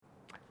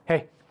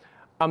Hey,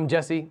 I'm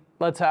Jesse.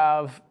 Let's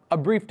have a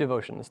brief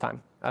devotion this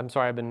time. I'm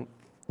sorry, I've been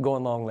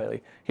going long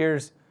lately.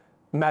 Here's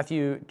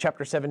Matthew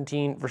chapter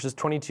 17, verses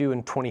 22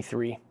 and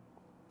 23.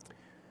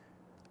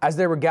 As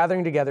they were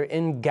gathering together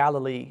in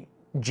Galilee,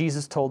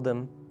 Jesus told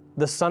them,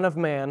 "The Son of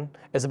Man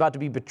is about to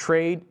be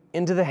betrayed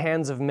into the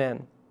hands of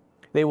men.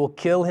 They will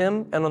kill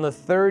him, and on the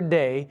third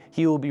day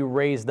he will be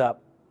raised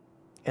up."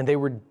 And they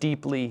were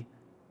deeply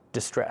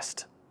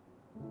distressed.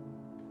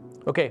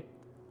 Okay,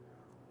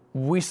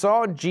 we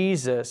saw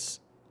Jesus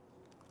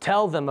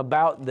tell them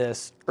about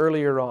this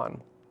earlier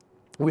on.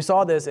 We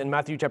saw this in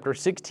Matthew chapter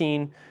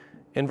 16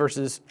 in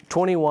verses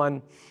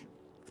 21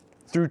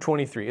 through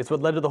 23. It's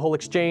what led to the whole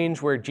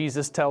exchange where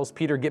Jesus tells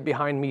Peter, "Get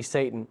behind me,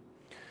 Satan,"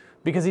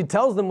 because he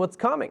tells them what's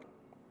coming.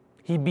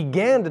 He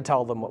began to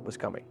tell them what was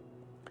coming.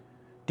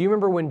 Do you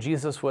remember when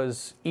Jesus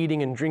was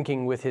eating and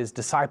drinking with his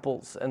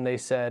disciples and they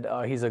said,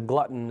 he's a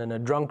glutton and a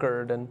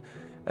drunkard, and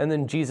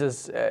then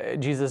Jesus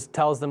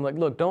tells them, like,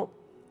 look, don't,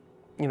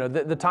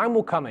 the time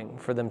will coming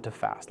for them to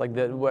fast. Like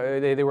they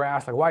were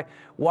asked, like,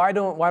 why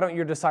don't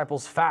your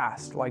disciples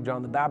fast like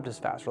John the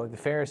Baptist fast, or like the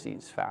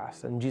Pharisees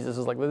fast? And Jesus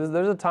is like,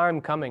 there's a time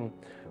coming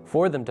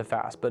for them to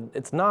fast, but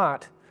it's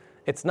not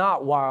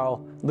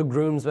while the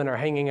groomsmen are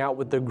hanging out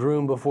with the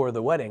groom before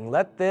the wedding.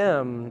 Let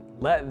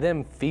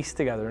them feast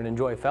together and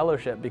enjoy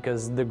fellowship,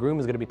 because the groom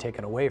is going to be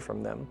taken away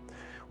from them.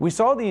 We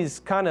saw these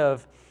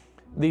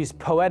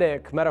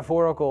poetic,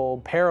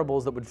 metaphorical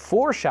parables that would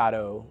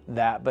foreshadow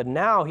that, but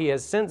now he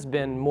has since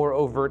been more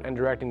overt and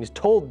direct, and he's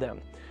told them,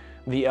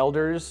 the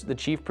elders, the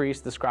chief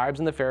priests, the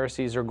scribes, and the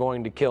Pharisees are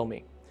going to kill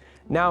me.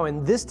 Now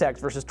in this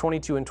text, verses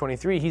 22 and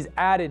 23, he's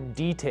added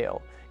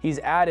detail. He's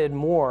added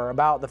more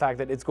about the fact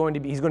that he's going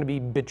to be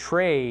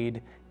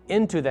betrayed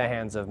into the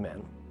hands of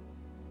men.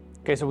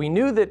 Okay, so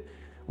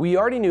we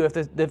already knew if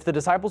the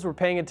disciples were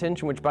paying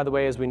attention, which, by the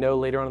way, as we know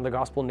later on in the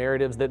gospel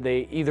narratives, that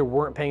they either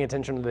weren't paying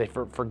attention or they've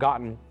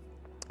forgotten.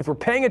 If we're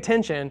paying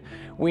attention,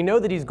 we know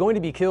that he's going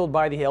to be killed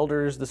by the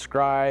elders, the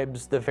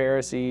scribes, the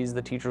Pharisees,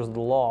 the teachers of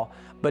the law.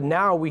 But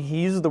now he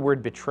uses the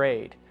word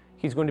betrayed.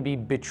 He's going to be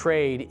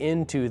betrayed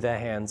into the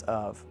hands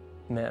of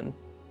men.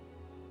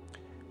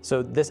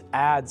 So this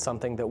adds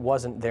something that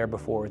wasn't there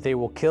before. They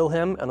will kill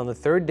him, and on the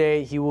third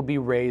day he will be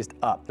raised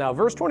up. Now,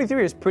 verse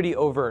 23 is pretty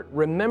overt.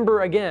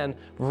 Remember again,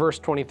 verse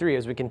 23,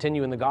 as we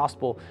continue in the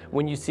gospel,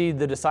 when you see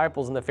the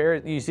disciples and the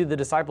Pharisees, you see the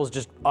disciples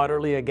just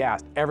utterly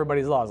aghast.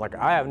 Everybody's lost. Like,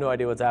 I have no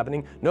idea what's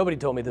happening. Nobody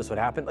told me this would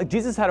happen. Like,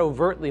 Jesus had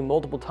overtly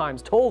multiple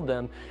times told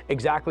them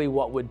exactly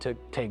what would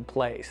take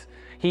place.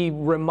 He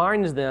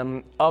reminds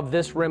them of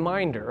this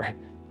reminder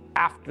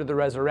after the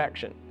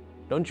resurrection.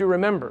 Don't you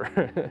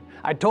remember?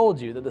 I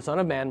told you that the Son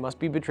of Man must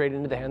be betrayed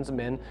into the hands of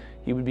men.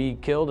 He would be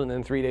killed, and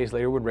then 3 days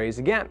later would rise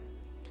again.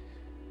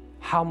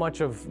 How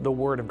much of the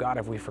Word of God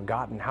have we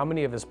forgotten? How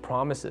many of His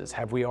promises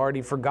have we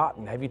already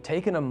forgotten? Have you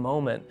taken a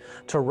moment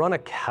to run a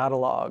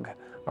catalog,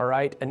 all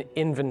right, an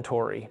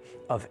inventory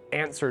of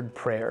answered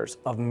prayers,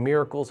 of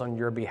miracles on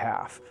your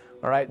behalf?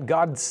 All right,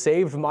 God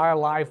saved my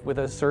life with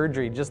a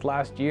surgery just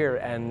last year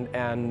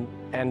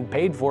and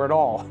paid for it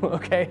all,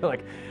 okay?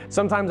 Like,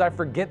 sometimes I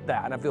forget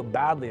that and I feel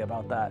badly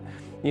about that.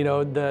 You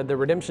know, the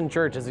Redemption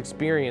Church has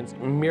experienced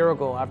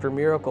miracle after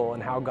miracle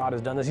and how God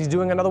has done this. He's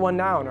doing another one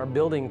now in our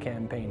building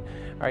campaign.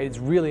 All right, it's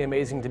really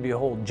amazing to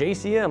behold.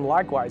 JCM,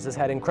 likewise, has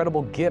had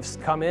incredible gifts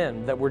come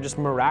in that were just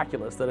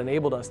miraculous, that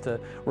enabled us to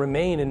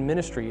remain in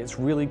ministry. It's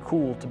really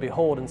cool to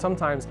behold, and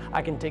sometimes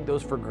I can take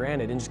those for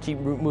granted and just keep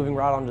moving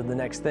right on to the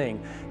next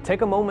thing.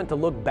 Take a moment to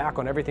look back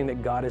on everything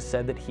that God has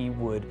said that He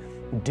would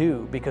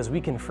do, because we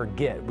can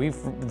forget.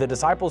 The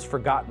disciples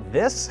forgot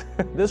this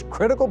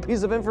critical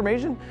piece of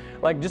information.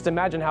 Like, just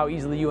imagine how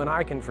easily you and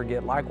I can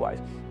forget, likewise,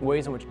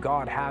 ways in which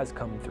God has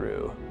come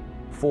through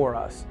for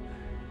us.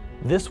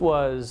 This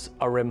was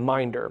a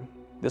reminder.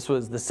 This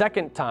was the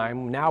second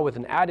time, now with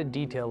an added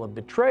detail of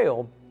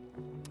betrayal,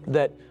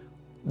 that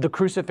the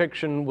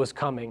crucifixion was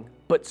coming,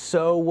 but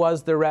so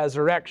was the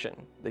resurrection,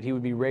 that He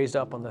would be raised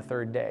up on the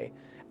third day,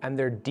 and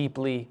they're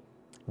deeply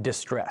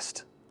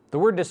distressed. The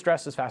word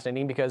distress is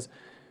fascinating because,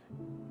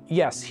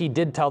 yes, He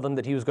did tell them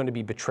that He was going to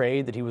be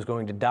betrayed, that He was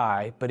going to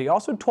die, but He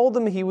also told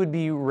them He would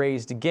be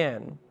raised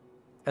again.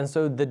 And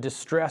so the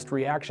distressed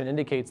reaction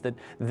indicates that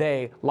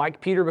they, like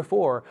Peter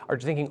before, are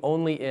thinking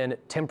only in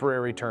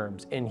temporary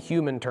terms, in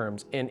human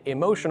terms, in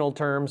emotional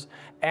terms,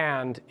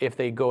 and if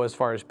they go as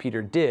far as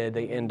Peter did,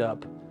 they end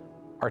up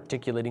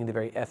articulating the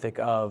very ethic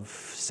of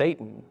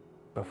Satan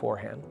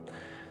beforehand.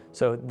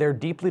 So they're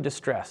deeply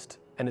distressed.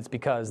 And it's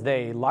because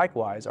they,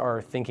 likewise, are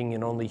thinking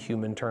in only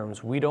human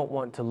terms. We don't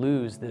want to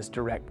lose this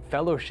direct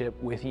fellowship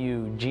with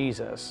you,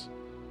 Jesus.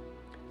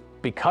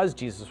 Because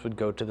Jesus would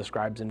go to the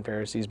scribes and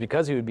Pharisees,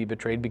 because He would be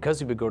betrayed, because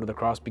He would go to the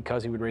cross,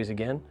 because He would rise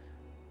again,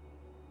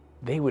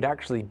 they would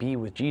actually be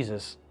with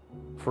Jesus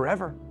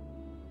forever.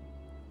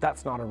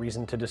 That's not a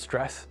reason to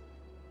distress.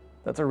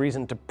 That's a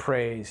reason to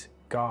praise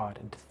God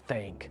and to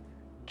thank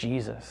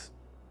Jesus.